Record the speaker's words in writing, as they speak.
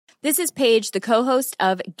This is Paige, the co-host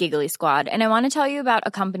of Giggly Squad, and I want to tell you about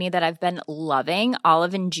a company that I've been loving,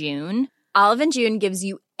 Olive and June. Olive and June gives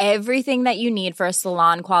you everything that you need for a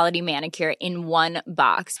salon-quality manicure in one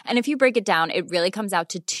box. And if you break it down, it really comes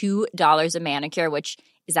out to $2 a manicure, which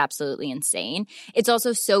is absolutely insane. It's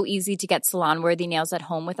also so easy to get salon-worthy nails at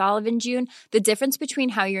home with Olive and June. The difference between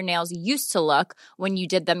how your nails used to look when you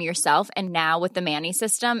did them yourself and now with the Mani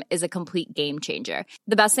system is a complete game changer.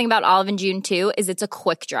 The best thing about Olive and June, too, is it's a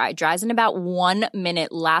quick dry. Dries in about 1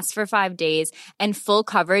 minute, lasts for 5 days, and full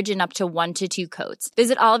coverage in up to 1 to 2 coats.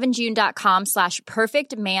 Visit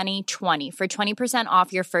oliveandjune.com/perfectmani20 for 20%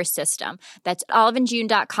 off your first system. That's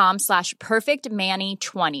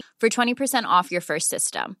oliveandjune.com/perfectmani20 for 20% off your first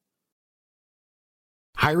system.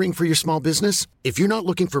 Hiring for your small business? If you're not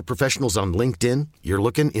looking for professionals on LinkedIn, you're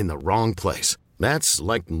looking in the wrong place. That's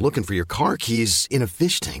like looking for your car keys in a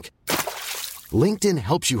fish tank. LinkedIn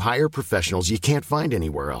helps you hire professionals you can't find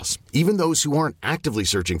anywhere else, even those who aren't actively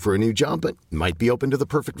searching for a new job but might be open to the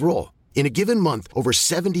perfect role. In a given month, over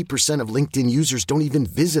 70% of LinkedIn users don't even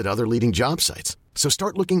visit other leading job sites. So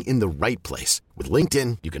start looking in the right place. With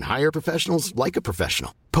LinkedIn, you can hire professionals like a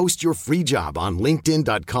professional. Post your free job on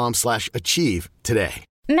linkedin.com/achieve today.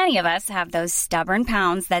 Many of us have those stubborn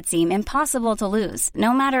pounds that seem impossible to lose,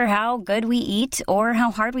 no matter how good we eat or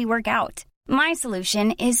how hard we work out. My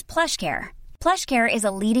solution is PlushCare. PlushCare is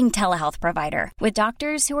a leading telehealth provider with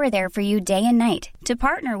doctors who are there for you day and night to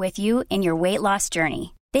partner with you in your weight loss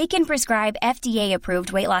journey. They can prescribe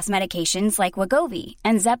FDA-approved weight loss medications like Wegovy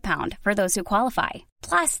and Zepbound for those who qualify.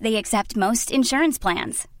 Plus, they accept most insurance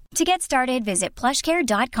plans. To get started, visit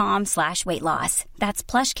plushcare.com/weightloss. That's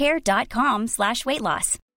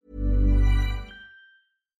plushcare.com/weightloss.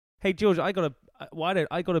 Hey George, I got a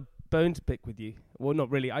bone to pick with you. Well, not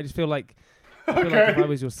really. I just feel like if I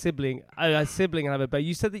was your sibling, a sibling, and have a bone.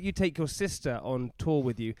 You said that you take your sister on tour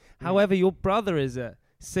with you. However, your brother is a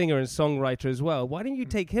singer and songwriter as well. Why didn't you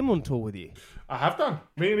take him on tour with you? I have done.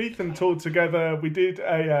 Me and Ethan toured together. We did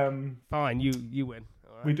a Fine, you win.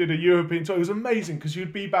 All right. We did a European tour. It was amazing because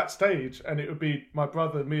you'd be backstage and it would be my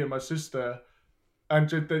brother, me, and my sister, and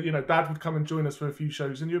Dad would come and join us for a few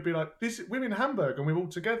shows, and you'd be like, we're in Hamburg and we're all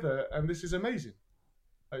together, and this is amazing.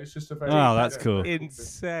 It's just a very that's cool,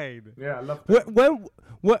 insane. Yeah, I love that.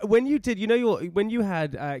 When you did, when you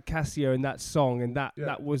had Casio in that song, and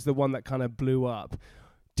that was the one that kind of blew up.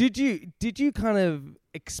 Did you kind of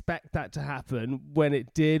expect that to happen when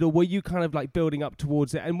it did, or were you kind of like building up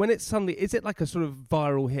towards it? And when it suddenly, is it like a sort of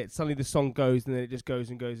viral hit? Suddenly the song goes, and then it just goes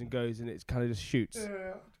and goes and goes, and it kind of just shoots.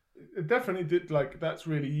 Yeah, it definitely did. Like, that's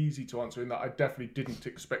really easy to answer in that I definitely didn't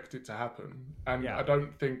expect it to happen, and I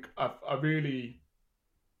don't think I really.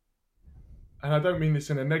 And I don't mean this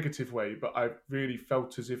in a negative way, but I really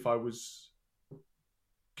felt as if I was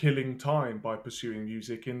killing time by pursuing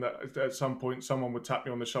music, in that at some point someone would tap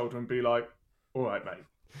me on the shoulder and be like, all right, mate,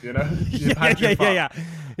 you've had your fun.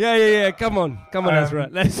 Yeah. Come on, Ezra.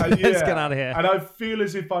 Let's get out of here. And I feel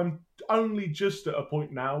as if I'm only just at a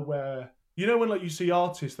point now where, when like you see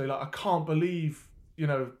artists, they like, I can't believe,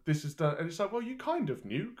 this is done. And it's like, well, you kind of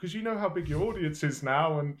knew, because you know how big your audience is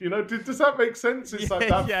now. And, does that make sense? It's like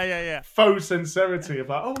that faux sincerity of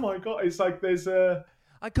like, oh my God, it's like there's a...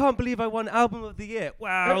 I can't believe I won Album of the Year.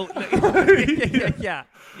 Wow. Yeah.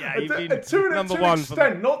 You've been to an number one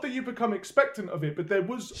extent, not that you become expectant of it, but there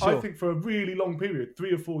was, I think, for a really long period,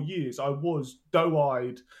 3 or 4 years, I was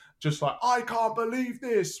doe-eyed, just like, I can't believe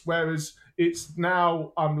this. Whereas it's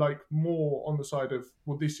now, I'm like more on the side of,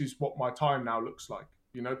 well, this is what my time now looks like.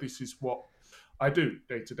 This is what I do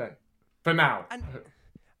day to day. For now.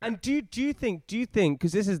 And do you think?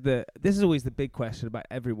 Because this is always the big question about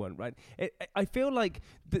everyone, right? I feel like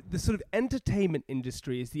the sort of entertainment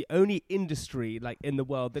industry is the only industry like in the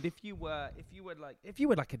world that if you were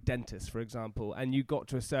like a dentist, for example, and you got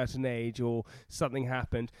to a certain age or something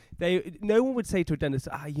happened, no one would say to a dentist,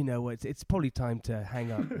 it's probably time to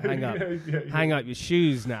hang up your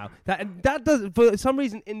shoes now. That does, for some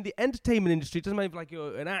reason in the entertainment industry, it doesn't matter if like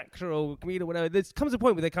you're an actor or comedian or whatever. There comes a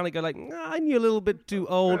point where they kind of go like, I'm a little bit too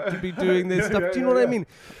old to be doing this stuff. Do you know what I mean?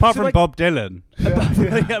 Apart from Bob Dylan.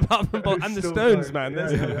 Apart from Bob and the Stones, man.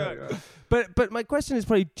 But my question is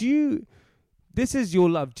probably, this is your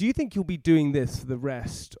love. Do you think you'll be doing this for the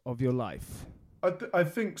rest of your life? I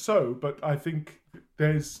think so, but I think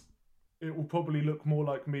it will probably look more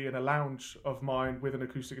like me in a lounge of mine with an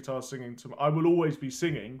acoustic guitar singing. I will always be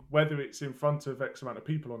singing, whether it's in front of X amount of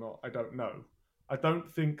people or not, I don't know. I don't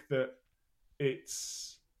think that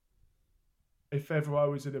it's... If ever I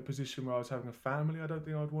was in a position where I was having a family, I don't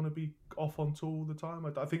think I'd want to be off on tour all the time.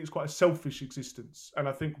 I think it's quite a selfish existence. And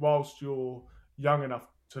I think whilst you're young enough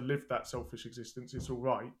to live that selfish existence, it's all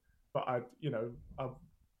right. but I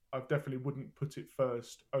definitely wouldn't put it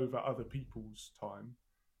first over other people's time.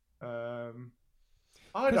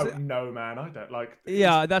 I don't know, man. I don't like.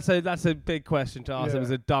 Yeah, that's a big question to ask. Yeah. It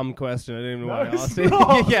was a dumb question. I didn't even know why I asked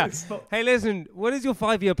not, it. Yeah. it's not. Hey, listen. What is your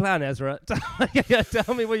 5-year plan, Ezra?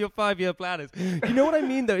 Tell me what your 5-year plan is. You know what I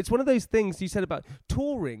mean, though. It's one of those things you said about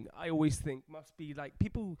touring. I always think must be like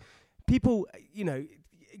people,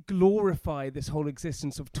 glorify this whole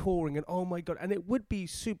existence of touring and oh my god, and it would be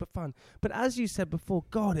super fun, but as you said before,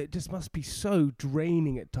 god, it just must be so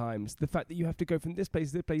draining at times, the fact that you have to go from this place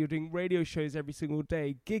to this place, you're doing radio shows every single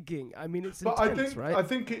day, gigging. I mean, it's intense, right? I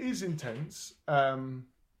think it is intense, and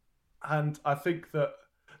I think that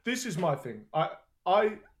this is my thing.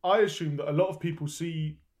 I assume that a lot of people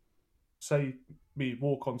say me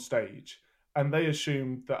walk on stage and they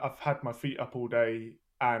assume that I've had my feet up all day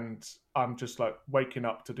and I'm just like waking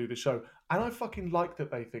up to do the show. And I fucking like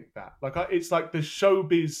that they think that. Like, it's like the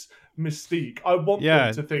showbiz mystique. I want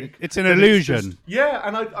them to think it's an illusion.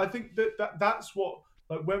 And I think that's what,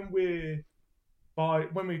 like, when we're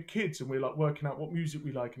kids and we're like working out what music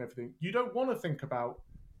we like and everything, you don't want to think about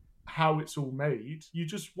how it's all made. You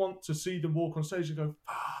just want to see them walk on stage and go,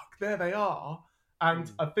 fuck, there they are.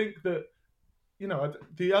 And I think that,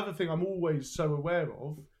 the other thing I'm always so aware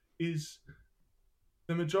of is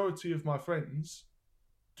the majority of my friends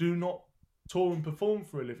do not tour and perform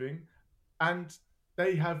for a living, and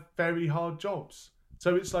they have very hard jobs.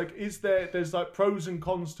 So it's like, there's like pros and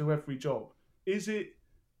cons to every job. Even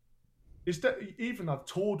I've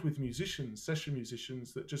toured with musicians, session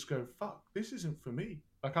musicians, that just go, fuck, this isn't for me.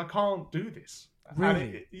 Like, I can't do this.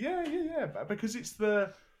 Really? Yeah. Because it's to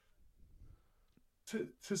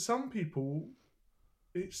some people,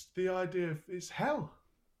 it's the idea of, it's hell.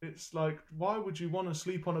 It's like, why would you want to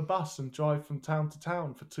sleep on a bus and drive from town to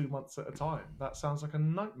town for 2 months at a time? That sounds like a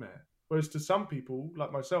nightmare. Whereas to some people,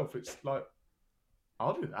 like myself, it's like,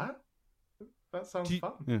 I'll do that. That sounds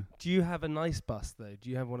fun. Yeah. Do you have a nice bus, though? Do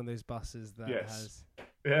you have one of those buses that has...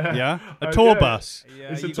 Yeah. A tour bus.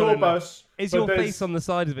 Yeah, it's a tour bus. Is your face on the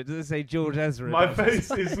side of it? Does it say George Ezra? My face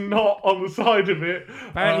is not on the side of it.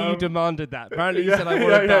 Apparently you demanded that. Apparently you said, I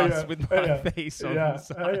want a bus with my face on the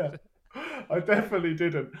side. I definitely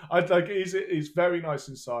didn't. It's very nice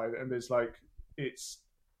inside, and there's like,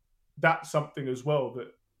 that's something as well that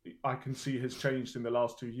I can see has changed in the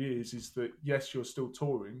last 2 years, is that yes, you're still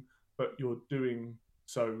touring, but you're doing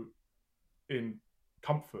so in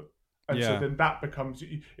comfort. And so then that becomes,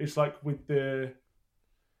 it's like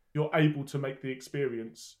you're able to make the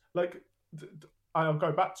experience. Like, I'll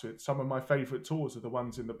go back to it. Some of my favourite tours are the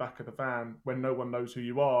ones in the back of the van when no one knows who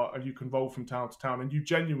you are and you can roll from town to town and you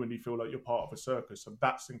genuinely feel like you're part of a circus, and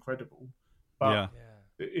that's incredible. But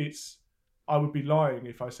I would be lying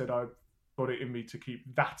if I said I've got it in me to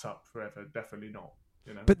keep that up forever. Definitely not.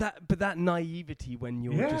 But that naivety when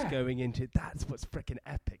you're just going into it, that's what's freaking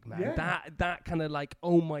epic, man. Yeah. That kind of like,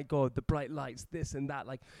 oh my god, the bright lights, this and that,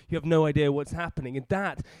 like you have no idea what's happening, and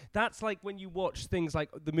that's like when you watch things like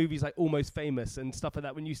the movies like Almost Famous and stuff like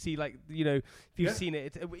that. When you see like, if you've seen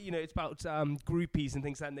it, it's about groupies and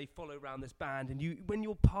things like that, and they follow around this band, and when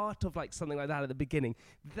you're part of like something like that at the beginning,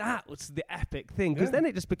 that was the epic thing, because then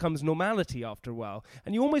it just becomes normality after a while,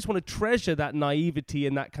 and you almost want to treasure that naivety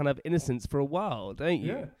and that kind of innocence for a while, don't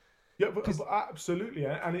you? But absolutely.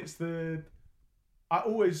 And it's I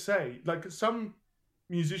always say, like, some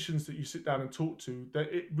musicians that you sit down and talk to, that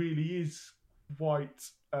it really is quite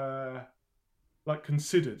like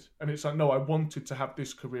considered, and it's like, no, I wanted to have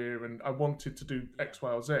this career and I wanted to do X, Y,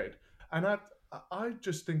 or Z, and I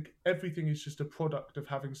just think everything is just a product of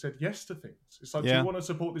having said yes to things. It's like, do you want to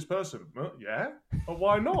support this person? Yeah, but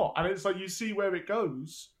why not? And it's like, you see where it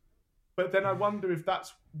goes, but then I wonder if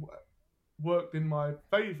that's worked in my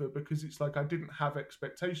favour, because it's like I didn't have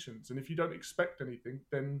expectations, and if you don't expect anything,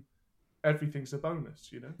 then everything's a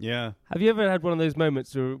bonus, Yeah. Have you ever had one of those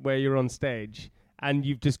moments where you're on stage and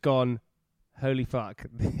you've just gone, holy fuck,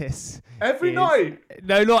 this every night?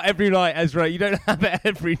 No, not every night, Ezra. You don't have it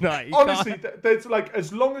every night. You honestly, there's like,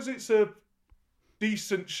 as long as it's a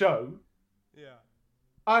decent show,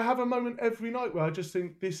 I have a moment every night where I just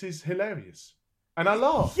think, this is hilarious. And I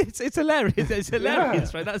laugh. It's hilarious. It's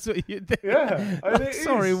hilarious, right? That's what you do. Yeah. And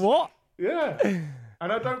sorry, what? Yeah.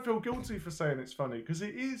 And I don't feel guilty for saying it's funny, because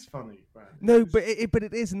it is funny, man. No, but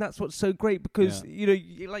it is, and that's what's so great, because,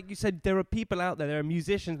 like you said, there are people out there are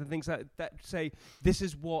musicians and things like that say, this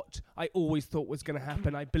is what I always thought was going to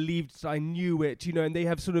happen. I believed it, I knew it, and they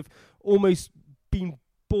have sort of almost been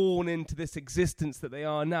born into this existence that they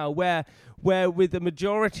are now, where with the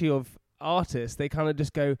majority of artists, they kind of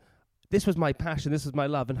just go, this was my passion, this was my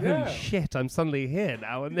love, and holy shit, I'm suddenly here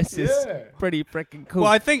now, and this is pretty freaking cool.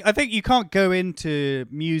 Well, I think you can't go into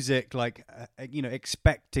music like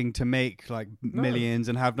expecting to make like millions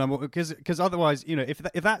and have number, because otherwise, if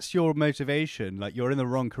that's your motivation, like you're in the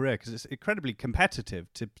wrong career, because it's incredibly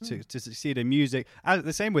competitive to succeed in music.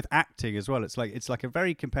 The same with acting as well. It's like a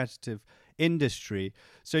very competitive industry,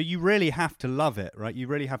 so you really have to love it, right? You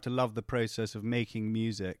really have to love the process of making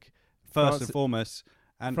music first and foremost.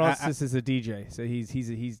 And Francis is a DJ, so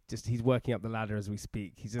he's working up the ladder as we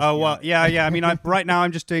speak. He's just, I mean, right now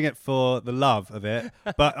I'm just doing it for the love of it.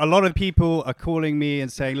 But a lot of people are calling me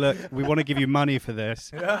and saying, "Look, we want to give you money for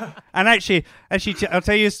this." Yeah. And actually, I'll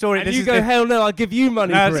tell you a story. And you go, "Hell no, I'll give you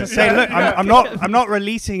money for it." Say, look, I'm not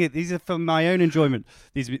releasing it. These are for my own enjoyment.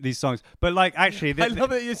 These songs, but like actually, I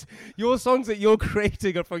love it. Your songs that you're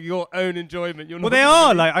creating are for your own enjoyment. They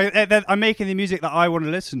are. Like I'm making the music that I want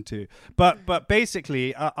to listen to. But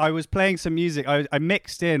basically, I was playing some music. I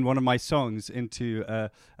mixed in one of my songs into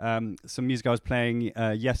some music I was playing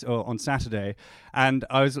on Saturday, and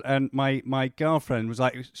my girlfriend was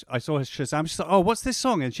like, I saw her Shazam. She's like, "Oh, what's this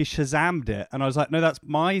song?" And she Shazammed it, and I was like, "No, that's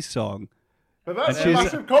my song." But that's a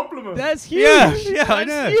massive compliment. That's huge. Yeah, I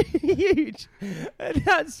know. Huge.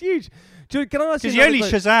 That's huge. Can I ask you? Because you only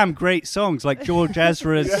Shazam great songs like George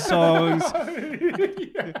Ezra's songs.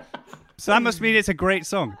 So that must mean it's a great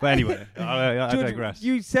song. But anyway, I digress.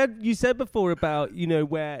 You said before about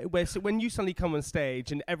where so when you suddenly come on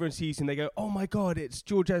stage and everyone sees you and they go, "Oh my God, it's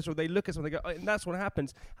George Ezra." They look at someone, they go, and that's what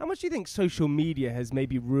happens. How much do you think social media has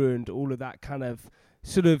maybe ruined all of that kind of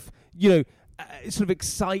sort of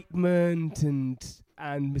excitement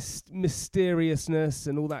and mysteriousness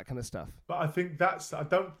and all that kind of stuff? But I think I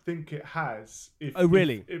don't think it has.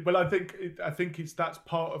 Really? I think that's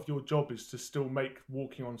part of your job, is to still make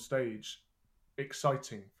walking on stage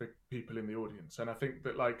exciting for people in the audience. And I think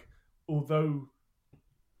that, like, although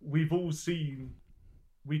we've all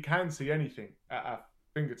we can see anything at our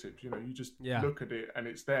fingertips, you just look at it and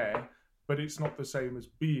it's there, but it's not the same as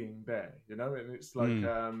being there, and it's like,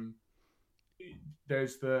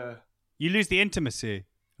 there's you lose the intimacy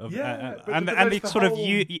of and the sort of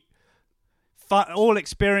all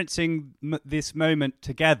experiencing this moment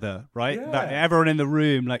together, right? Yeah. That everyone in the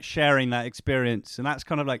room like sharing that experience, and that's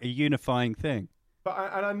kind of like a unifying thing. But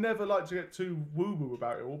I never like to get too woo-woo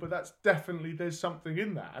about it all, but that's definitely, there's something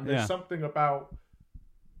in that, and there's something about.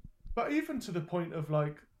 But even to the point of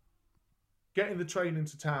like getting the train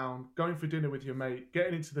into town, going for dinner with your mate,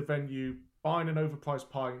 getting into the venue, buying an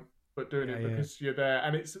overpriced pint, but doing it because you're there,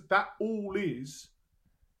 and it's that all is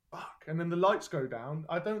fuck, and then the lights go down.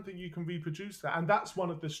 I don't think you can reproduce that, and that's one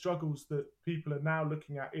of the struggles that people are now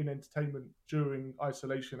looking at in entertainment during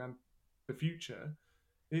isolation and the future.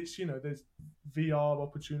 It's there's VR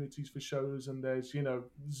opportunities for shows, and there's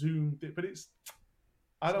Zoom, but it's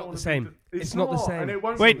not the same. It's not the same, and it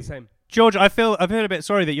won't be the same. George, I feel a bit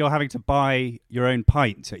sorry that you're having to buy your own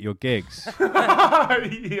pint at your gigs.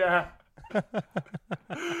 Yeah.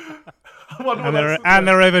 and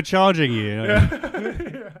they're overcharging you.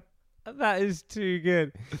 Yeah. That is too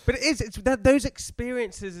good. But it's that those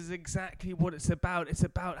experiences is exactly what it's about. It's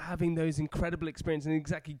about having those incredible experiences and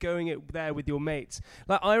exactly going there with your mates.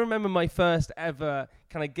 Like, I remember my first ever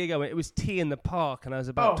kind of gig. It was Tea in the Park, and I was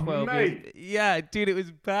about 12 years. Yeah, dude, it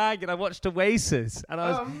was bang, and I watched Oasis, and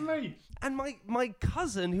I was mate. And my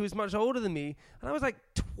cousin, who was much older than me, and I was like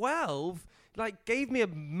 12, like gave me a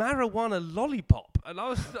marijuana lollipop, and I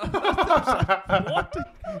was like, what?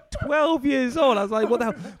 12 years old. I was like, what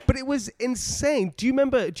the hell? But it was insane. Do you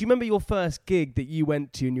remember your first gig that you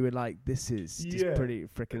went to and you were like, this is just pretty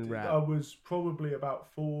freaking rad? I was probably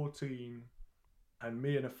about 14, and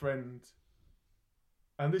me and a friend,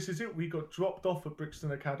 and this is it, we got dropped off at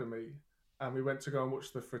Brixton Academy, and we went to go and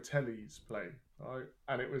watch the Fratellis play, right?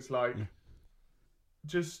 And it was like,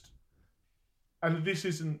 and this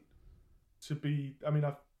isn't to be, I mean,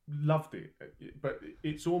 I've loved it, but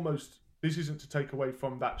it's almost, this isn't to take away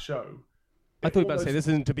from that show. I thought you were about to say this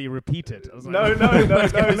isn't to be repeated. I was like,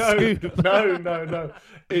 no.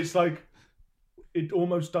 It's like, it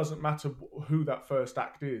almost doesn't matter who that first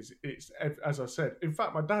act is. It's, as I said, in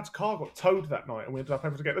fact, my dad's car got towed that night, and we ended up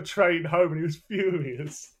having to get the train home, and he was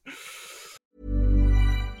furious.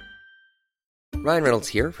 Ryan Reynolds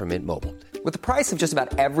here from Mint Mobile. With the price of just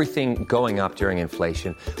about everything going up during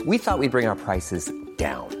inflation, we thought we'd bring our prices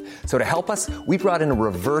down. So to help us, we brought in a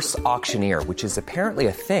reverse auctioneer, which is apparently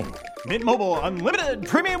a thing. Mint Mobile Unlimited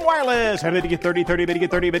Premium Wireless. How to get 30, 30, bit to get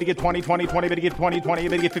 30, bit to get 20, 20, 20, bit to get 20, 20,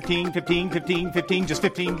 bit to get 15, 15, 15, 15, just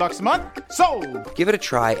 $15 a month? Sold! Give it a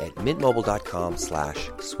try at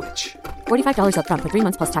mintmobile.com/switch. $45 up front for 3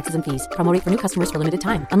 months plus taxes and fees. Promo rate for new customers for limited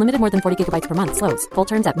time. Unlimited more than 40 gigabytes per month. Slows full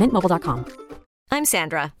terms at mintmobile.com. I'm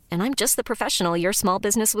Sandra, and I'm just the professional your small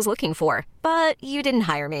business was looking for. But you didn't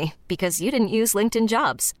hire me because you didn't use LinkedIn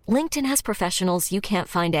Jobs. LinkedIn has professionals you can't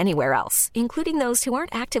find anywhere else, including those who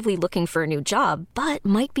aren't actively looking for a new job, but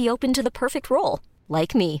might be open to the perfect role,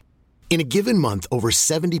 like me. In a given month, over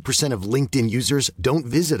 70% of LinkedIn users don't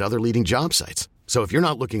visit other leading job sites. So if you're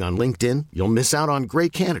not looking on LinkedIn, you'll miss out on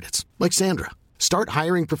great candidates like Sandra. Start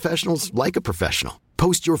hiring professionals like a professional.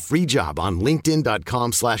 Post your free job on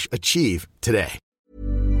linkedin.com/achieve today.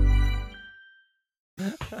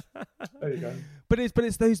 There you go. But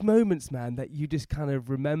it's those moments, man, that you just kind of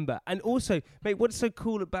remember. And also, mate, what's so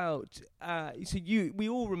cool about we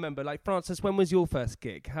all remember, like, Francis, when was your first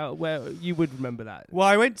gig? Where you would remember that? Well,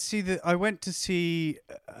 I've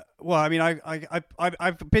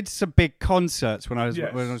been to some big concerts when I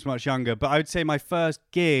was much younger, but I would say my first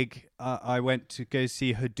gig, I went to go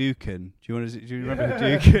see Hadouken. Do you remember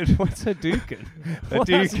Hadouken? What's Hadouken?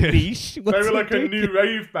 Hadouken. Niche? They were like a new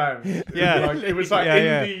rave band. Yeah. It was like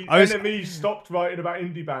indie. I was, NME stopped writing about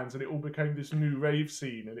indie bands, and it all became this new rave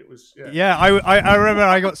scene, and it was I remember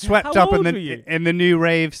I got swept How up old were you? in the new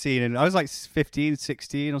rave scene, and I was like 15,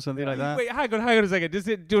 16 or something like that. Wait, hang on a second. Do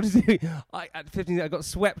you want to see? At 15, I got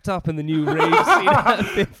swept up in the new rave scene at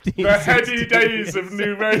 15. The heady days of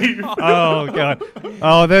new rave. Oh god!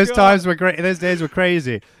 Oh, those times were great. Those days were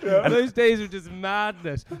crazy. Yeah. And those days were just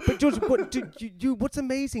madness. But George, what's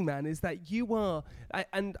amazing, man, is that you are,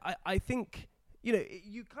 and I think, you know,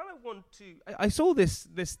 you kind of want to. I saw this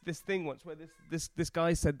thing once where this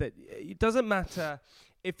guy said that it doesn't matter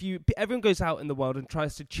if everyone goes out in the world and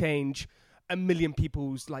tries to change 1 million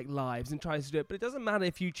people's lives and tries to do it, but it doesn't matter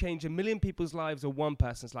if you change 1 million people's lives or one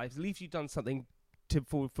person's life. At least you've done something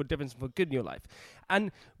for difference, for good in your life.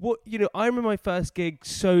 And what, you know, I remember my first gig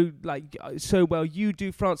so well. You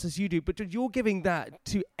do, Francis, you do, but you're giving that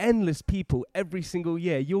to endless people every single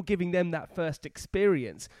year. You're giving them that first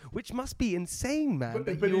experience, which must be insane, man.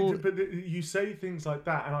 But you say things like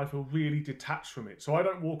that, and I feel really detached from it. So I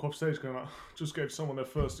don't walk off stage going, just gave someone their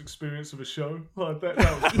first experience of a show. Like that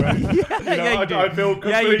was great. I feel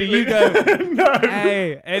completely. Yeah, you do. You go. No.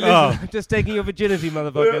 Hey, listen, I'm just taking your virginity,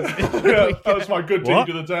 motherfuckers. Yeah, that was my good deed of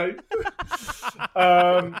the day.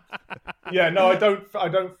 I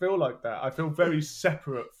don't feel like that. I feel very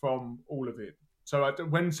separate from all of it. So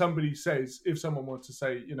when if someone wants to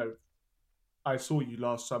say, you know, I saw you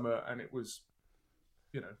last summer and it was,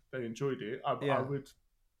 you know, they enjoyed it, I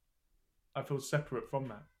feel separate from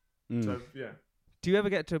that. So yeah. Do you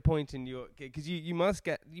ever get to a point in your gig, because you must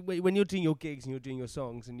get, when you're doing your gigs and you're doing your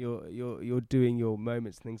songs and you're doing your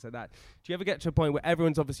moments and things like that, do you ever get to a point where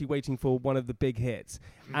everyone's obviously waiting for one of the big hits,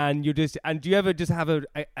 and do you ever just have a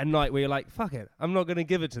night where you're like, fuck it, I'm not going to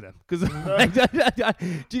give it to them? Because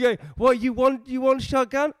do you go, what, you want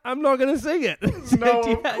Shotgun? I'm not going to sing it. No,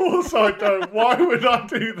 of course I don't. Why would I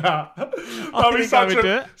do that? That would be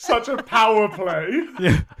such a power play.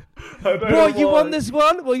 Yeah. What, you want this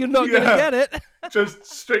one? Well, you're not going to get it. Just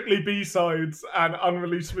strictly B-sides and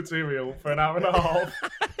unreleased material for an hour and a half.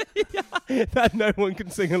 That no one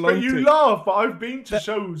can sing along to. But you laugh, but I've been to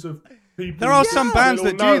shows of people. There are some bands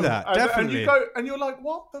that do that, definitely. And you go, and you're like,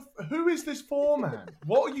 who is this for, man?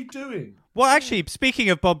 What are you doing? Well, actually, speaking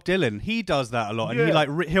of Bob Dylan, he does that a lot,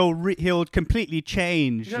 and he'll completely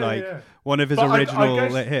change one of his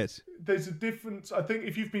original hits. There's a difference. I think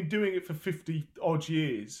if you've been doing it for 50 odd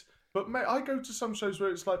years, but mate, I go to some shows where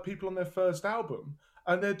it's like people on their first album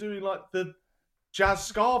and they're doing like the jazz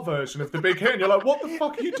ska version of the big hit, and you're like, what the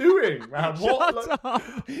fuck are you doing, man? Shut up.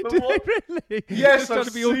 Do they really? Yes, I've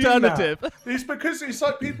to be alternative. That. It's because it's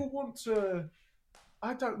like people want to.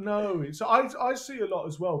 I don't know. It's I see a lot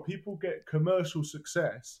as well. People get commercial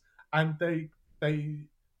success and they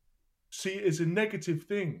see it as a negative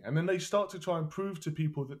thing, and then they start to try and prove to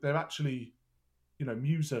people that they're actually, you know,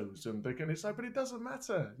 musos, and it's like, but it doesn't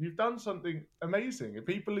matter. You've done something amazing. If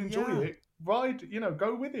people enjoy it,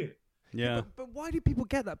 go with it. Yeah. But why do people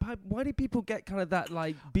get that? Why do people get kind of that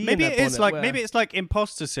maybe it's like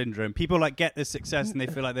imposter syndrome. People get this success and they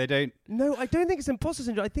feel like they don't. No, I don't think it's imposter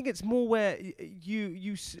syndrome. I think it's more where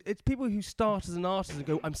it's people who start as an artist and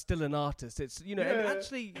go, I'm still an artist. It's, you know, and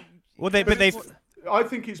actually. Well, I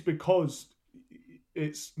think it's because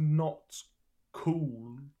it's not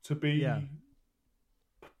cool to be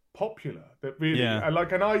popular. That really,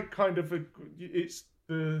 and I kind of, it's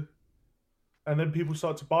and then people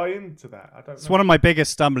start to buy into that. I don't know. It's one of my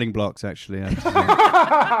biggest stumbling blocks, actually.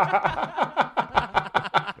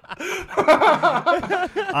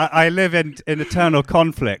 I live in eternal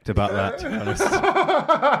conflict about that, to be honest.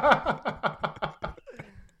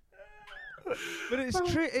 But it's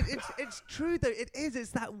true. It's true though. It is.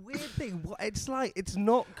 It's that weird thing. It's like it's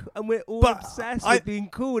not, and we're all obsessed with being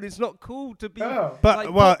cool. And it's not cool to be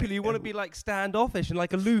popular. You want to be like standoffish and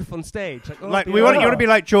like aloof on stage. You want to be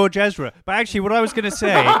like George Ezra. But actually, what I was going to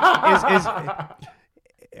say is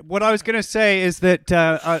what I was going to say is that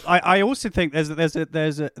I also think there's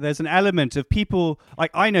an element of people, like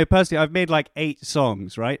I know personally I've made like 8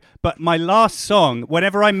 songs, right? But my last song,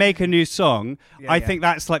 whenever I make a new song, I think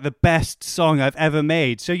that's like the best song I've ever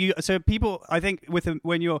made. So people, I think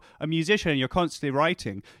when you're a musician and you're constantly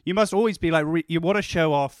writing, you must always be like you want to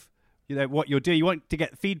show off, what you're doing. You want to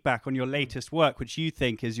get feedback on your latest work, which you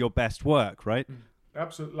think is your best work, right?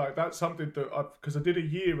 Absolutely, like that's something that because I did a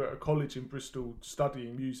year at a college in Bristol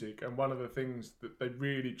studying music, and one of the things that they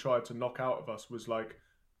really tried to knock out of us was like,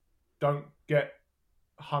 don't get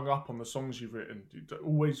hung up on the songs you've written.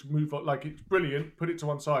 Always move on. Like, it's brilliant, put it to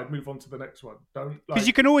one side, move on to the next one. Don't, because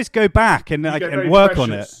you can always go back and work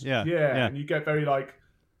on it. Yeah, and you get very like.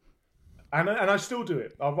 And I still do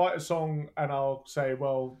it. I'll write a song and I'll say,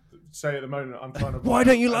 say at the moment I'm trying to. Why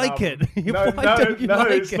don't you like it? No,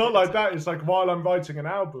 it's not like that. It's like while I'm writing an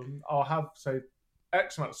album, I'll have say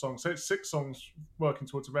X amount of songs. Say it's 6 songs working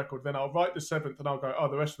towards a record. Then I'll write the 7th and I'll go,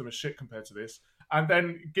 the rest of them are shit compared to this. And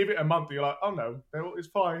then give it a month. You're like, oh no, it's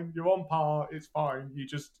fine. You're on par. It's fine. You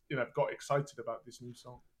just got excited about this new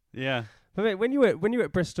song. Yeah. But wait, when you were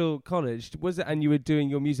at Bristol College, was it, and you were doing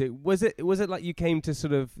your music, was it like you came to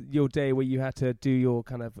sort of your day where you had to do your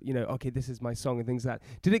kind of, okay, this is my song and things like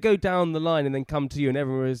that? Did it go down the line and then come to you and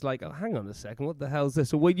everyone was like, oh, hang on a second, what the hell's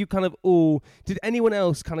this? Or were you kind of did anyone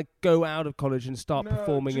else kind of go out of college and start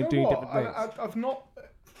performing and doing different things? I've not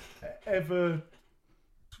ever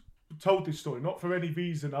told this story, not for any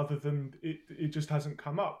reason other than it just hasn't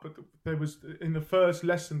come up. But there was, in the first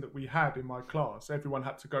lesson that we had in my class, everyone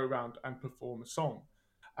had to go around and perform a song,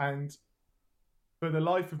 and for the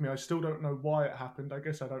life of me I still don't know why it happened. I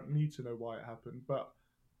guess I don't need to know why it happened, but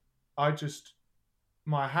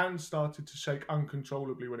my hands started to shake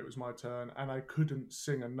uncontrollably when it was my turn and I couldn't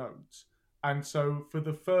sing a note. And so for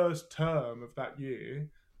the first term of that year,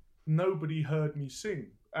 nobody heard me sing,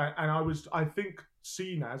 and I was, I think,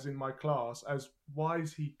 seen as in my class as, why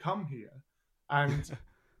has he come here? And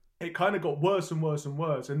it kind of got worse and worse and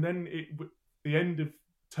worse. And then the end of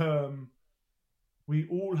term, we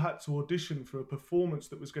all had to audition for a performance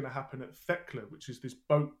that was going to happen at Thekla, which is this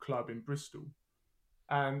boat club in Bristol.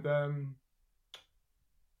 And I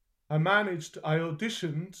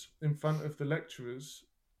auditioned in front of the lecturers,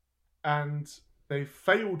 and they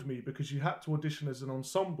failed me because you had to audition as an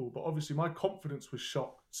ensemble, but obviously my confidence was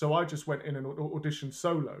shot. So I just went in and auditioned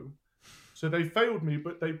solo. So they failed me,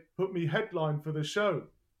 but they put me headline for the show.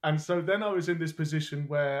 And so then I was in this position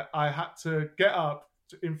where I had to get up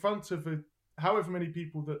in front of however many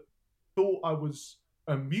people that thought I was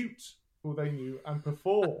a mute, all they knew, and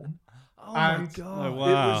perform. My God. Oh,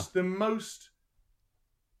 wow. It was the most...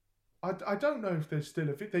 I don't know if there's still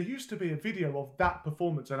a video. There used to be a video of that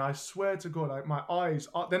performance, and I swear to God, like my eyes,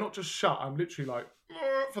 they're not just shut. I'm literally like,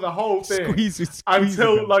 for the whole thing. Squeeze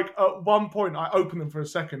until them. like at one point I open them for a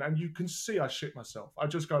second and you can see I shit myself. I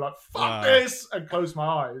just go like, fuck this, and close my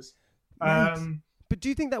eyes. But do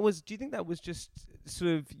you think that was just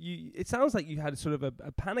sort of you? It sounds like you had sort of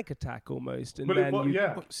a panic attack almost, and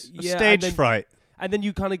stage fright. And then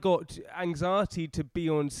you kind of got anxiety to be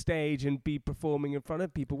on stage and be performing in front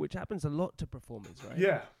of people, which happens a lot to performers, right?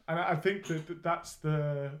 Yeah, and I think that's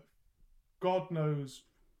God knows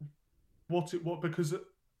what because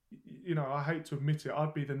I hate to admit it,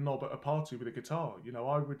 I'd be the knob at a party with a guitar.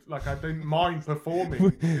 I didn't mind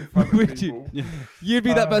performing in front of people. You'd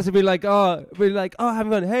be that person, be like,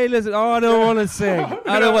 having fun. Hey, listen, I don't want to sing.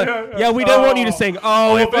 I don't want. Yeah, we don't want you to sing. If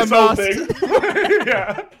I must.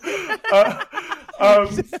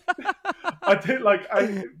 I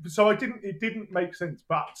did it didn't make sense,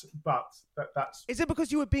 but that's. Is it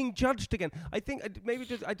because you were being judged again? I think maybe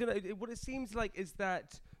just, I don't know. What it seems like is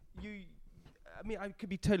that you. I mean, I could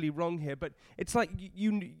be totally wrong here, but it's like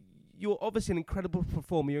you're obviously an incredible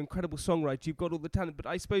performer, you're an incredible songwriter, you've got all the talent. But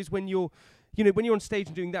I suppose when you're on stage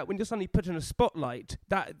and doing that, when you're suddenly put in a spotlight,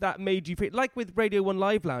 that made you feel like with Radio 1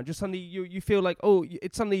 Live Lounge, just suddenly you feel like,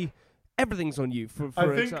 it's suddenly everything's on you.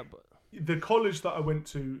 For example, the college that I went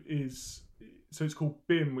to it's called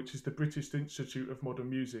BIM, which is the British Institute of Modern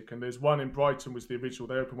Music, and there's one in Brighton was the original.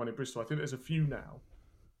 They opened one in Bristol. I think there's a few now,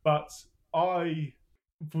 but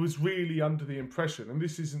was really under the impression, and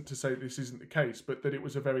this isn't to say this isn't the case, but that it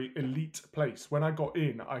was a very elite place. When I got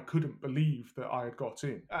in, I couldn't believe that I had got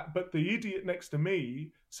in. But the idiot next to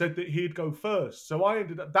me said that he'd go first. So I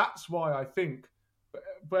ended up, that's why I think,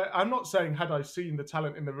 but I'm not saying had I seen the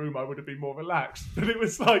talent in the room, I would have been more relaxed. But it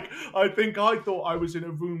was like, I thought I was in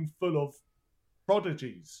a room full of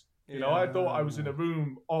prodigies. You know, I thought I was in a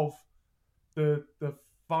room of the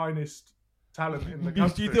finest talent in the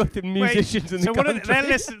country. You thought the musicians in the country.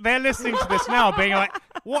 They're listening to this now, being like,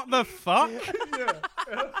 "What the fuck?"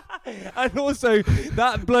 And also,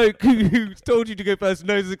 that bloke who told you to go first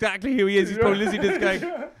knows exactly who he is. He's probably listening to this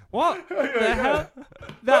going, "What the hell?"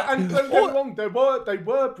 And don't get me wrong, they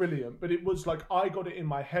were brilliant, but it was like I got it in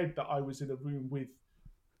my head that I was in a room with,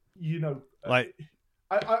 you know, like.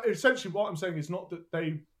 I essentially what I'm saying is not that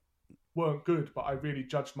they weren't good, but I really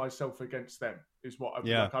judged myself against them. Is what I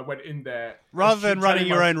like. I went in there rather than running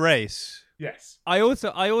your own race. Yes. I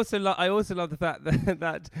also love the fact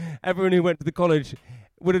that everyone who went to the college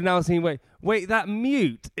would have now seen. Wait, that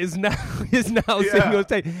mute is now singing on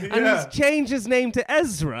stage, and he's changed his name to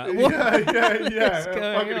Ezra. What I'm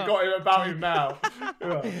gonna got him about him now.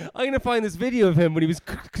 I'm gonna find this video of him when he was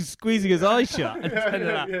squeezing his eyes shut.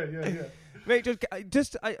 Yeah. Mate,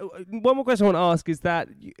 just one more question I want to ask is that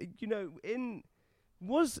you know,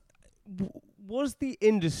 was the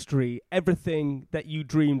industry everything that you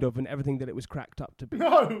dreamed of and everything that it was cracked up to be?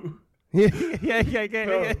 No. Yeah.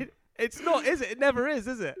 No. It's not, is it? It never is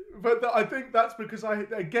it? But I think that's because I hate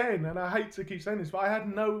to keep saying this, but I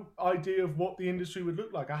had no idea of what the industry would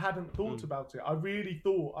look like. I hadn't thought about it. I really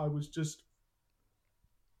thought I was just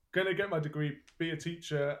going to get my degree, be a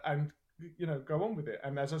teacher, and go on with it.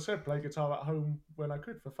 And as I said, play guitar at home when I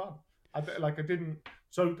could for fun. I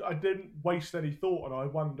didn't waste any thought, and I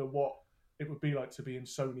wonder what it would be like to be in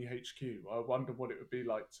Sony HQ. I wonder what it would be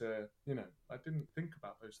like to, I didn't think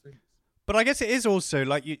about those things. But I guess it is also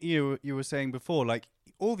like you were saying before, like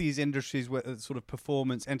all these industries were sort of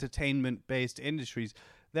performance, entertainment-based industries.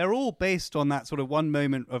 They're all based on that sort of one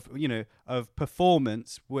moment of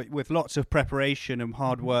performance with lots of preparation and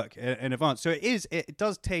hard work in advance. So it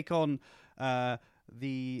does take on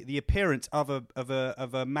the appearance of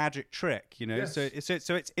a magic trick, Yes.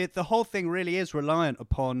 So it's the whole thing really is reliant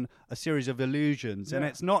upon a series of illusions, and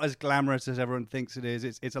it's not as glamorous as everyone thinks it is.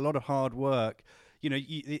 It's a lot of hard work.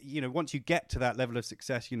 Once you get to that level of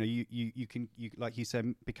success, you can like you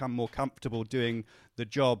said, become more comfortable doing the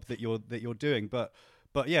job that you're doing. But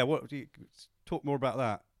yeah, talk more about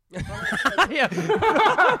that.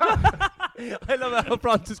 I love how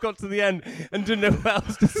Francis got to the end and didn't know what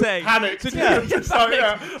else to say. Panicked.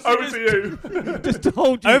 Over to you. Just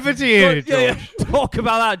told you. Over to you, George. Yeah. Talk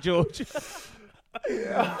about that, George.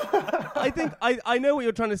 I think I know what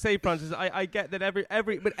you're trying to say, Francis. I get that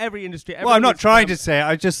every industry. Well, I'm not trying to say it.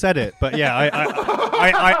 I just said it. But yeah,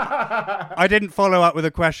 I didn't follow up with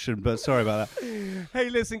a question. But sorry about that. Hey,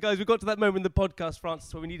 listen, guys, we got to that moment in the podcast,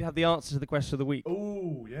 Francis, where we need to have the answer to the question of the week.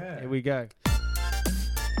 Oh, yeah. Here we go.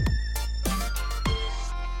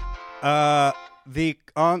 The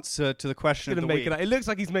answer to the question of the week. It looks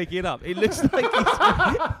like he's making it up. It looks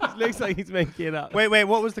like he's making it up. Wait,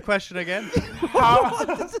 what was the question again?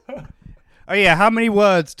 Oh yeah, how many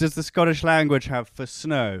words does the Scottish language have for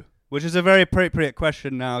snow? Which is a very appropriate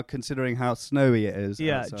question now, considering how snowy it is.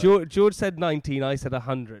 Yeah, George said 19. I said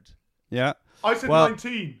 100. Yeah, I said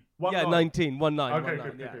 19. 19. 19. Okay,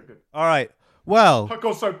 good. All right. Well, I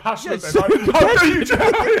got so passionate then.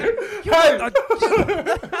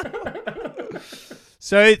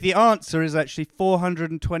 So the answer is actually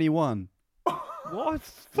 421. What?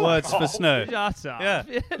 Words for snow. Shut up. Yeah.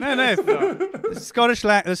 No.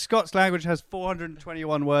 The Scots language has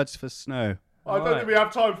 421 words for snow. I don't think we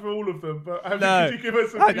have time for all of them, but could you give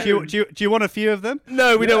us a few? Do you want a few of them?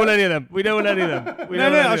 No, we don't want any of them.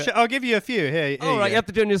 I'll give you a few. Here all right, you have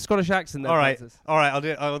to do it in your Scottish accent then, all right, Francis. All right, I'll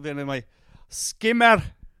do it in my skimmer,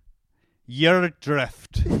 your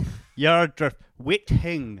drift, wit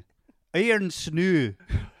hing, iron snoo.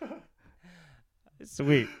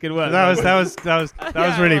 Sweet, good work. That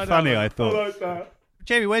was really funny. I thought. I like that.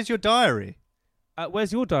 Jamie, where's your diary?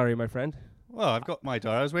 Where's your diary, my friend? Well, I've got my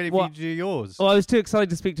diary. I was waiting for you to do yours. Well, I was too excited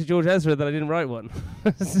to speak to George Ezra that I didn't write one.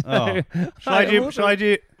 Shall I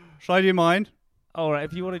do mine? All right,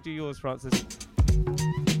 if you want to do yours, Francis.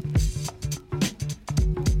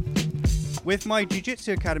 With my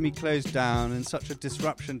Jiu-Jitsu academy closed down and such a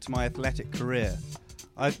disruption to my athletic career,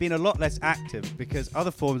 I've been a lot less active because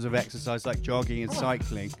other forms of exercise like jogging and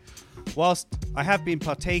cycling, whilst I have been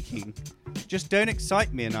partaking, just don't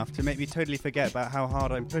excite me enough to make me totally forget about how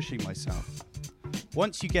hard I'm pushing myself.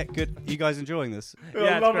 Once you get good, you guys enjoying this?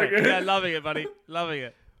 Yeah, loving it. Yeah, loving it, buddy. Loving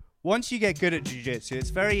it. Once you get good at jiu-jitsu,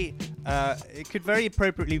 it's very, it could very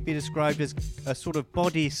appropriately be described as a sort of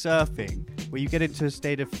body surfing, where you get into a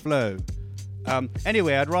state of flow.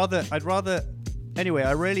 Anyway, I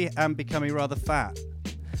really am becoming rather fat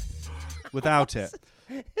without it.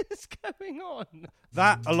 What's going on?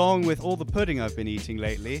 That, along with all the pudding I've been eating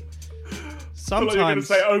lately, sometimes... You're going to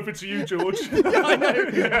say over to you, George. Yeah, I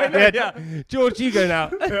know. Yeah. George, you go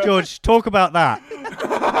now. George, talk about that.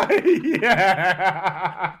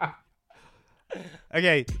 Yeah.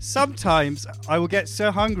 Okay, sometimes I will get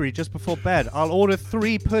so hungry just before bed, I'll order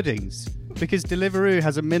 3 puddings because Deliveroo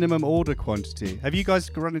has a minimum order quantity. Have you guys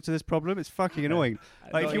run into this problem? It's fucking annoying.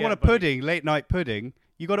 Like, if you want a pudding, late night pudding,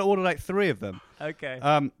 you got to order like 3 of them. Okay.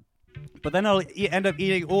 But then I'll end up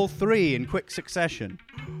eating all 3 in quick succession,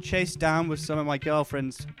 chased down with some of my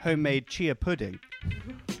girlfriend's homemade chia pudding.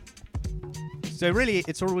 So really,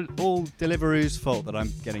 it's all Deliveroo's fault that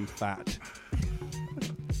I'm getting fat.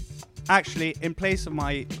 Actually, in place of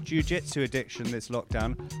my jiu-jitsu addiction this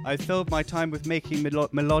lockdown, I filled my time with making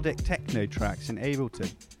melodic techno tracks in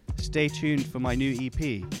Ableton. Stay tuned for my new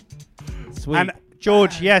EP. Sweet. And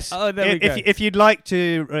George, yes, if you'd like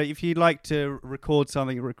to record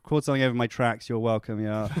something over my tracks, you're welcome.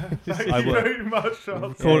 Yeah, Thank you very much,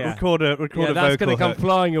 Charles. Record a vocal. That's going to come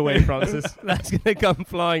flying away, Francis. That's going to come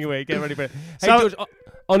flying away. Get ready for it. Hey, So- George.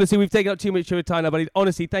 Honestly, we've taken up too much of your time now, buddy.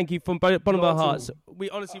 Honestly, thank you from bottom of our hearts. We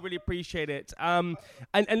honestly really appreciate it. And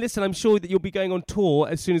listen, I'm sure that you'll be going on tour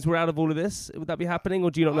as soon as we're out of all of this. Would that be happening,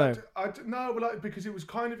 or do you not know? No, because it was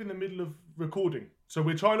kind of in the middle of recording. So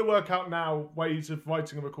we're trying to work out now ways of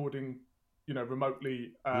writing and recording,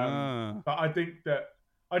 remotely. But I think that,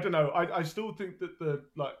 I don't know, I still think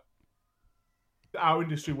that our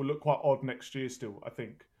industry will look quite odd next year still, I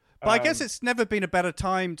think. But I guess it's never been a better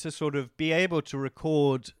time to sort of be able to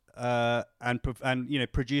record and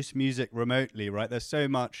produce music remotely, right? There's so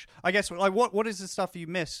much. I guess like what is the stuff you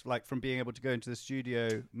miss like from being able to go into the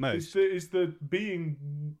studio most?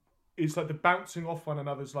 It's like the bouncing off one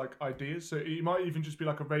another's like ideas. So it might even just be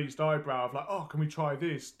like a raised eyebrow of like, oh, can we try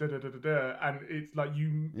this? Da da da da da. And it's like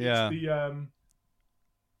it's the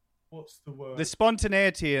what's the word? The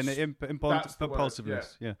spontaneity and the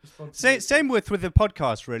impulsiveness. Yeah. Spontaneity. Same with the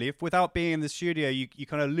podcast, really. If without being in the studio, you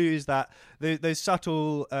kind of lose those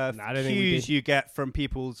subtle cues you get from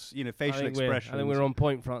people's facial expressions. I think we're on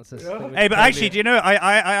point, Francis. Yeah. Hey, but actually, do you know,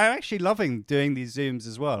 I'm actually loving doing these Zooms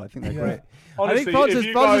as well. I think they're great. Honestly, I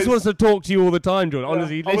think Francis wants to talk to you all the time, John.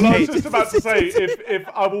 Honestly, I was just about to say, if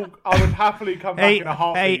I would happily come back in a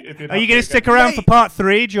heartbeat. Are you going to stick around for part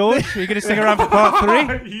 3, George? Are you going to stick around for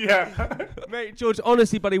part 3? Yeah. Mate, George,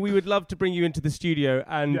 honestly, buddy, we would love to bring you into the studio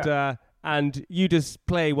and you just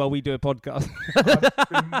play while we do a podcast.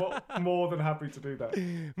 I'd be more than happy to do that.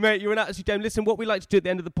 Mate, you're an absolute gem. Listen, what we like to do at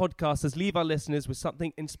the end of the podcast is leave our listeners with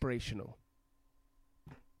something inspirational.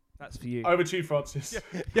 That's for you. Over to you, Francis.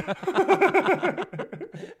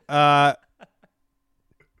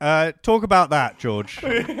 Talk about that, George.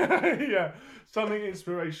 Yeah, something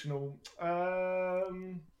inspirational. I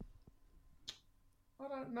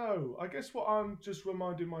don't know. I guess what I'm just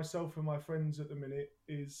reminding myself and my friends at the minute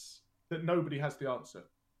is that nobody has the answer.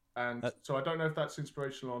 And so I don't know if that's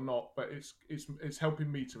inspirational or not, but it's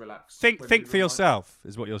helping me to relax. Think for yourself,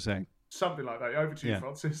 is what you're saying. Something like that. Over to you,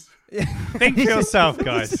 Francis. Think for yourself,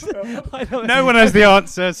 guys. No one has the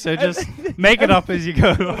answer, so just make it up as you go.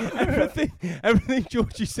 Everything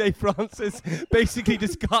George you say, Francis, basically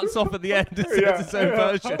just cuts off at the end and says its own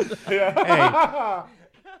version. Hey.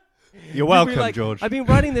 You're welcome, like, George. I've been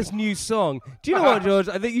writing this new song. Do you know what, George?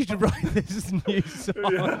 I think you should write this new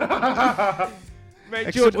song.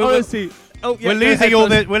 Mate, George, honestly... we're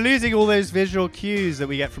losing all those visual cues that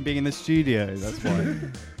we get from being in the studio. That's why.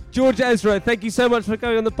 George Ezra, thank you so much for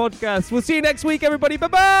coming on the podcast. We'll see you next week, everybody.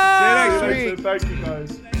 Bye-bye! See you next week. Thank you,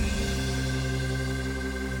 guys.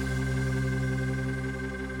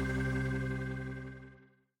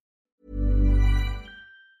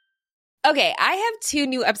 Okay, I have 2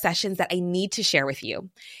 new obsessions that I need to share with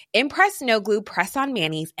you. Impress No Glue Press-On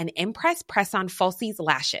Manis and Impress Press-On Falsies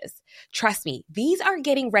Lashes. Trust me, these are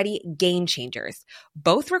getting ready game changers.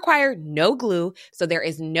 Both require no glue, so there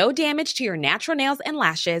is no damage to your natural nails and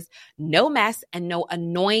lashes, no mess, and no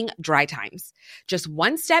annoying dry times. Just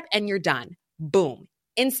one step and you're done. Boom.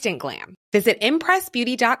 Instant glam. Visit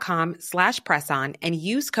impressbeauty.com/presson and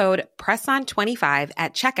use code PRESSON25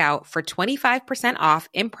 at checkout for 25% off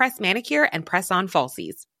Impress Manicure and Press-On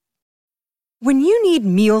Falsies. When you need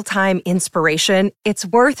mealtime inspiration, it's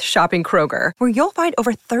worth shopping Kroger, where you'll find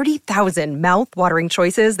over 30,000 mouth-watering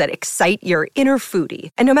choices that excite your inner foodie.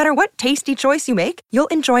 And no matter what tasty choice you make,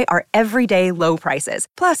 you'll enjoy our everyday low prices,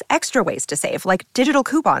 plus extra ways to save, like digital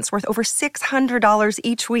coupons worth over $600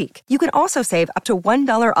 each week. You can also save up to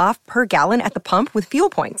 $1 off per gallon at the pump with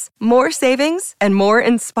fuel points. More savings and more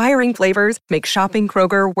inspiring flavors make shopping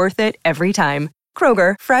Kroger worth it every time.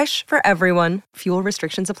 Kroger, fresh for everyone. Fuel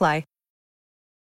restrictions apply.